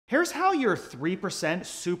Here's how your 3%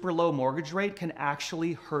 super low mortgage rate can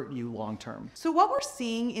actually hurt you long term. So what we're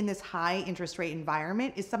seeing in this high interest rate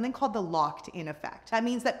environment is something called the locked in effect. That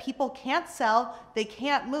means that people can't sell, they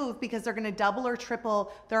can't move because they're gonna double or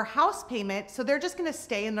triple their house payment, so they're just gonna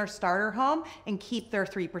stay in their starter home and keep their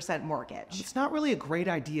 3% mortgage. It's not really a great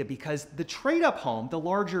idea because the trade-up home, the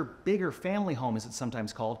larger, bigger family home as it's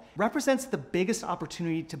sometimes called, represents the biggest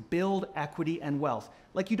opportunity to build equity and wealth.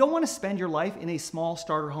 Like, you don't want to spend your life in a small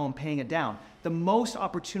starter home paying it down. The most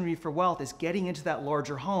opportunity for wealth is getting into that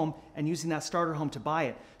larger home and using that starter home to buy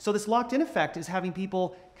it. So this locked-in effect is having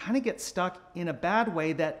people kind of get stuck in a bad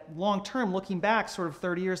way that long-term, looking back sort of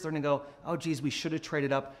 30 years, they're gonna go, oh geez, we should have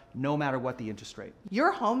traded up no matter what the interest rate.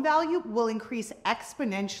 Your home value will increase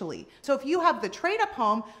exponentially. So if you have the trade-up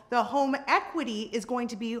home, the home equity is going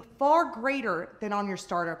to be far greater than on your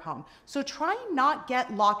starter home. So try and not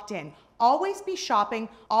get locked in. Always be shopping,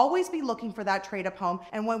 always be looking for that trade-up home,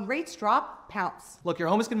 and when rates drop, pounce. Look, your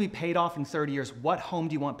home is gonna be paid off in 30 years. What home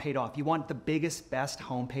do you want paid off? You want the biggest, best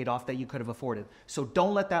home paid off that you could have afforded. So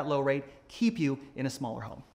don't let that low rate keep you in a smaller home.